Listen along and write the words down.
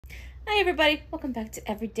Hi everybody, welcome back to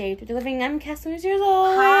Everyday Thrifty Living. I'm Cassoadiethriftyliving as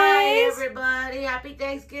always. Hi everybody, happy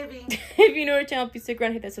Thanksgiving. If you're new to our channel, please stick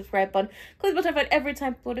around, hit that subscribe button. Click the button notified every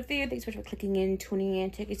time I upload a video. Thanks so much for clicking in, tuning in,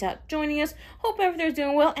 checking us out, joining us. Hope everything's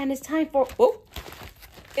doing well, and it's time for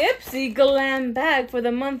IPSY GLAM bag for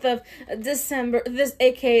the month of December. This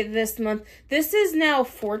month. This is now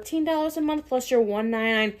 $14 a month plus your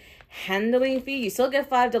 $1.99 handling fee. You still get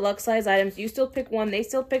 5 deluxe size items. You still pick one. They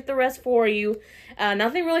still pick the rest for you.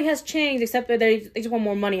 Nothing really has changed except that they just want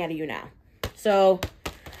more money out of you now. So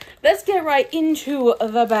let's get right into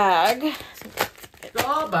the bag.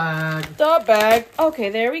 The bag. Okay,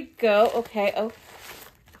 there we go. Okay.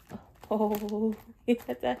 Oh,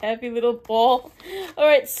 that's a heavy little ball. All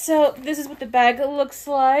right, so this is what the bag looks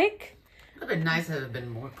like. It would have been nice if it had been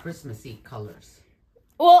more Christmassy colors.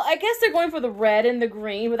 Well, I guess they're going for the red and the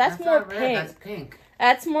green, but that's more pink. Red, that's pink.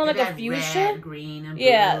 That's more like a fuchsia. Red, green, and blue.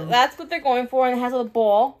 Yeah, that's what they're going for, and it has a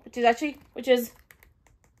ball, it's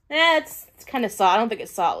kind of solid. I don't think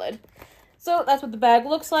it's solid. So that's what the bag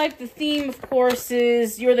looks like. The theme, of course,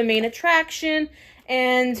 is you're the main attraction,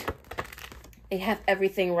 and they have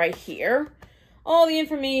everything right here. All the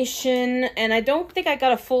information, and I don't think I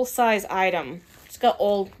got a full-size item. Just got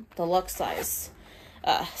all deluxe size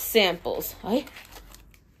samples. Right?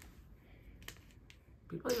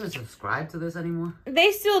 People even subscribe to this anymore?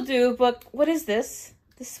 They still do, but what is this?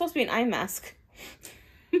 This is supposed to be an eye mask.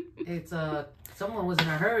 It's someone was in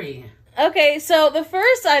a hurry. Okay, so the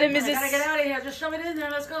first item is I gotta get out of here. Just shove it in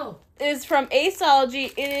there. Let's go. Is from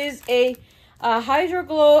Aceology. It is a Hydro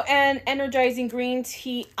Glow and Energizing Green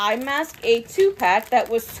Tea Eye Mask, a 2-pack that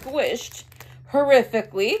was squished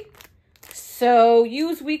horrifically. So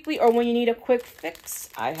use weekly or when you need a quick fix.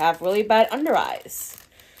 I have really bad under eyes.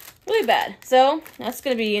 Really bad. So that's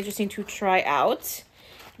going to be interesting to try out.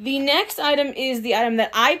 The next item is the item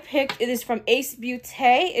that I picked. It is from Ace Beaute.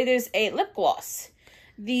 It is a lip gloss.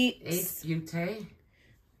 The Ace Beaute?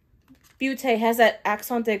 Beaute has that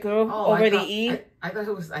accent de gros over the E. I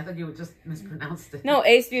thought you just mispronounced it. No,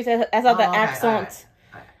 Ace Beaute has that accent.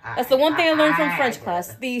 That's the one thing I learned from French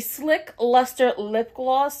class. The Slick Luster Lip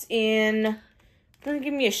Gloss in... Doesn't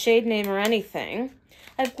give me a shade name or anything.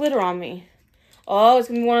 I have glitter on me. Oh, it's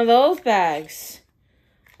going to be one of those bags.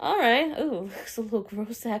 All right. Ooh, looks a little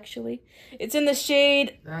gross, actually. It's in the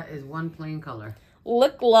shade... That is one plain color.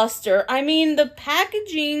 Lick Luster. I mean, the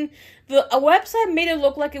packaging... A website made it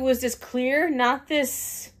look like it was this clear, not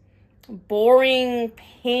this boring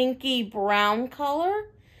pinky brown color.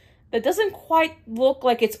 That doesn't quite look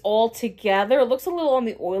like it's all together. It looks a little on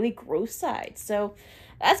the oily, gross side. So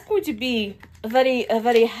that's going to be a very,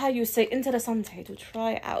 how you say, interessante to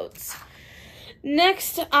try out.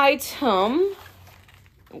 Next item.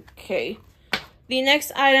 Okay. The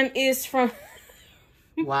next item is from...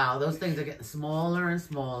 Wow, those things are getting smaller and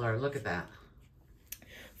smaller. Look at that.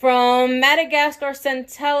 From Madagascar,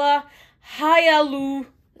 Centella,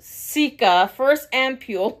 Hyalu-Cica, first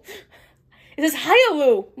Ampoule. It says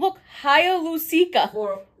Hyalu. Look, Hyalu-Cica.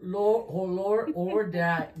 Or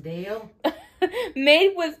Dale.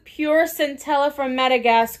 Made with pure Centella from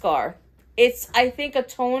Madagascar. It's, I think, a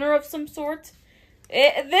toner of some sort.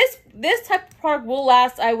 This type of product will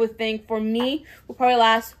last, I would think, for me, will probably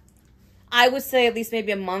last, I would say, at least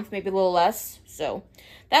maybe a month, maybe a little less. So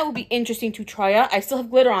that would be interesting to try out. I still have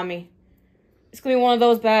glitter on me. It's going to be one of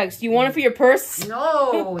those bags. Do you want it for your purse?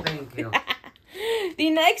 No, thank you. The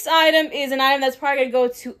next item is an item that's probably going to go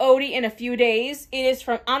to Odie in a few days. It is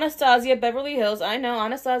from Anastasia, Beverly Hills. I know,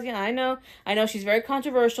 Anastasia, I know. I know she's very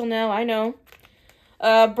controversial now. I know.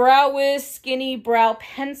 Brow Wiz Skinny Brow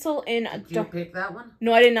Pencil in... Did you pick that one?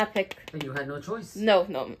 No, I did not pick. Then you had no choice. No,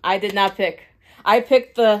 I did not pick. I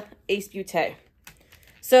picked the Ace Beaute.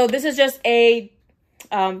 So this is just a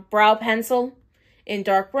brow pencil in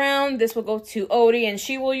dark brown. This will go to Odie and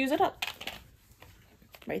she will use it up.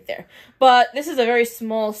 Right there. But this is a very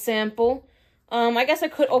small sample. I guess I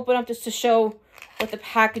could open up just to show what the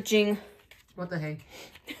packaging... What the heck?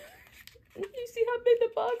 You see how big the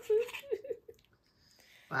box is?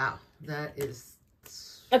 Wow, that is...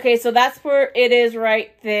 Okay, so that's where it is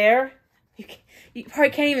right there. You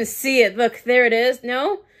probably can't even see it. Look, there it is.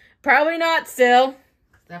 No? Probably not still.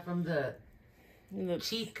 Is that from the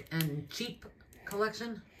Cheek and Cheap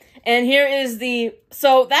collection? And here is the...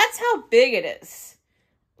 So that's how big it is.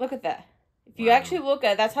 Look at that. If you actually look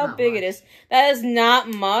at it, that's how big it is. That is not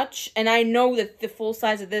much. And I know that the full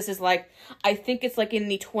size of this is like... I think it's like in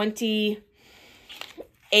the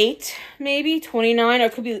 28, maybe 29, or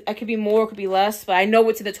it could be more, it could be less, but I know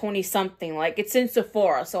it's in the 20 something. Like, it's in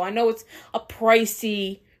Sephora, so I know it's a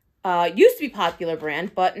pricey used to be popular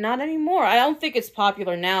brand, but not anymore. I don't think it's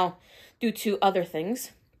popular now due to other things.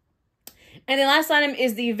 And the last item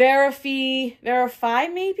is the Veriphy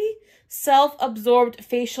maybe? Self-absorbed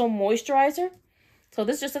facial moisturizer. So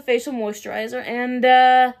this is just a facial moisturizer. And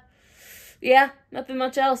yeah, nothing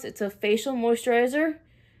much else. It's a facial moisturizer.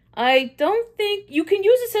 I don't think you can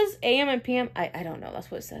use it. Says AM and PM. I don't know.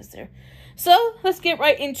 That's what it says there. So let's get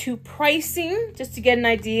right into pricing just to get an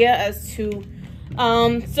idea as to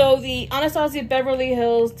so the Anastasia Beverly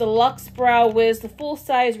Hills Deluxe Brow Wiz, the full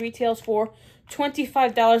size retails for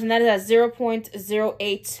 $25, and that is at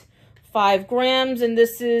 0.085 grams, and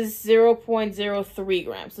this is 0.03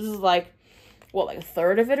 grams. This is like, what, like a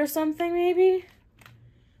third of it or something, maybe?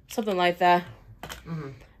 Something like that.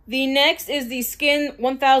 The next is the Skin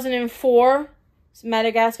 1004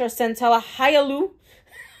 Madagascar Centella Hyalu-Cica.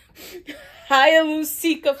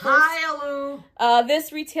 Hyalu.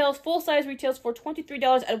 This retails, full size retails for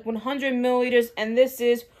 $23 at 100 milliliters, and this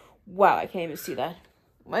is, wow, I can't even see that.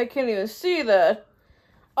 I can't even see that.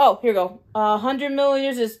 Oh, here we go. 100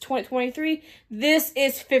 milliliters is 23. This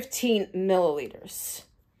is 15 milliliters.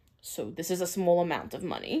 So this is a small amount of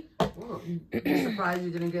money. Well, I'm surprised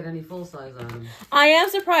you didn't get any full-size items. I am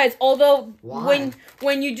surprised, although Why?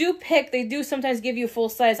 when you do pick, they do sometimes give you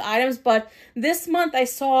full-size items. But this month I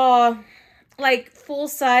saw like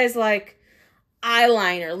full-size like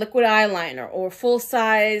eyeliner, liquid eyeliner, or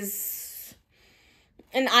full-size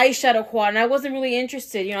an eyeshadow quad, and I wasn't really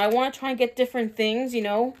interested. You know, I want to try and get different things, you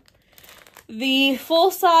know. The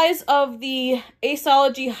full size of the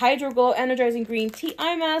Aceology Hydro Glow Energizing Green Tea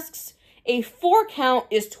Eye Masks, a 4 count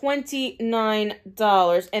is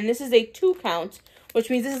 $29, and this is a 2 count, which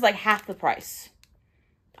means this is like half the price.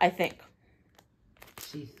 I think.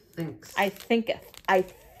 She thinks. I thinketh.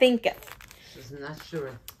 She's not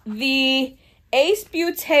sure. The Ace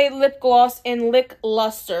Beaute Lip Gloss in Lick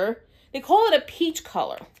Luster. They call it a peach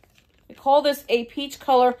color. They call this a peach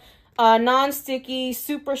color, non-sticky,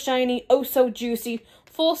 super shiny, oh so juicy.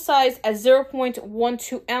 Full size at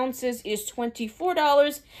 0.12 ounces is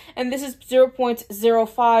 $24, and this is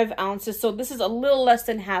 0.05 ounces. So this is a little less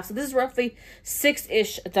than half. So this is roughly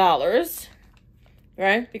 $6-ish,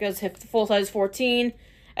 right? Because if the full size is 14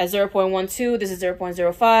 at 0.12, this is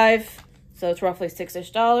 0.05. So it's roughly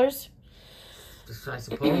 $6-ish. I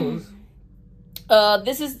suppose.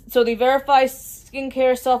 This is, so the Veriphy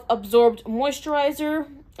Skincare Self-Absorbed Moisturizer.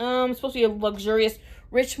 It's supposed to be a luxurious,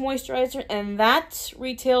 rich moisturizer, and that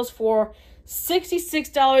retails for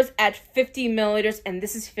 $66 at 50 milliliters, and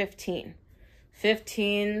this is 15.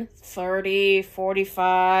 15, 30,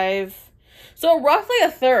 45. So roughly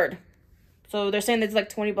a third. So they're saying it's like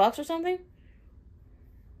 20 bucks or something?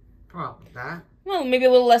 Probably that. Well, maybe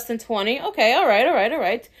a little less than 20. Okay, all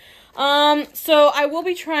right. So I will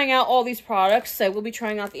be trying out all these products. I will be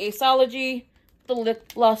trying out the Aceology, the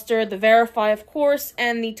Lip Luster, the Veriphy, of course,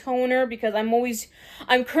 and the toner, because I'm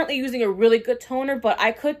currently using a really good toner, but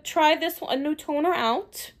I could try a new toner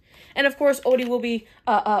out. And of course, Odie will be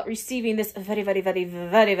receiving this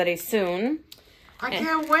very soon. I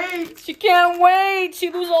can't wait. She can't wait. She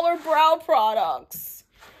loses all her brow products.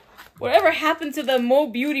 Whatever happened to the Mo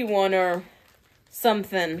Beauty one or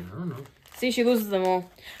something? I don't know. See, she loses them all.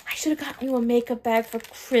 I should have gotten you a makeup bag for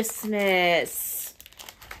Christmas.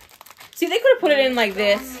 See, they could have put it in like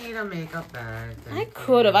this. I don't need a makeup bag. I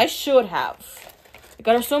could have. I should have. I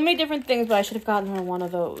got her so many different things, but I should have gotten her one of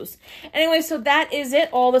those. Anyway, so that is it.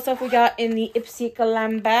 All the stuff we got in the IPSY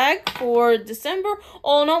GLAM bag for December.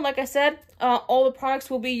 All in all, like I said, all the products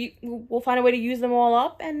we'll find a way to use them all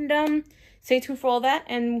up. And stay tuned for all that.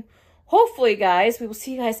 And hopefully, guys, we will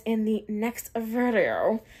see you guys in the next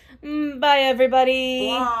video. Bye, everybody.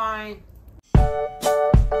 Bye.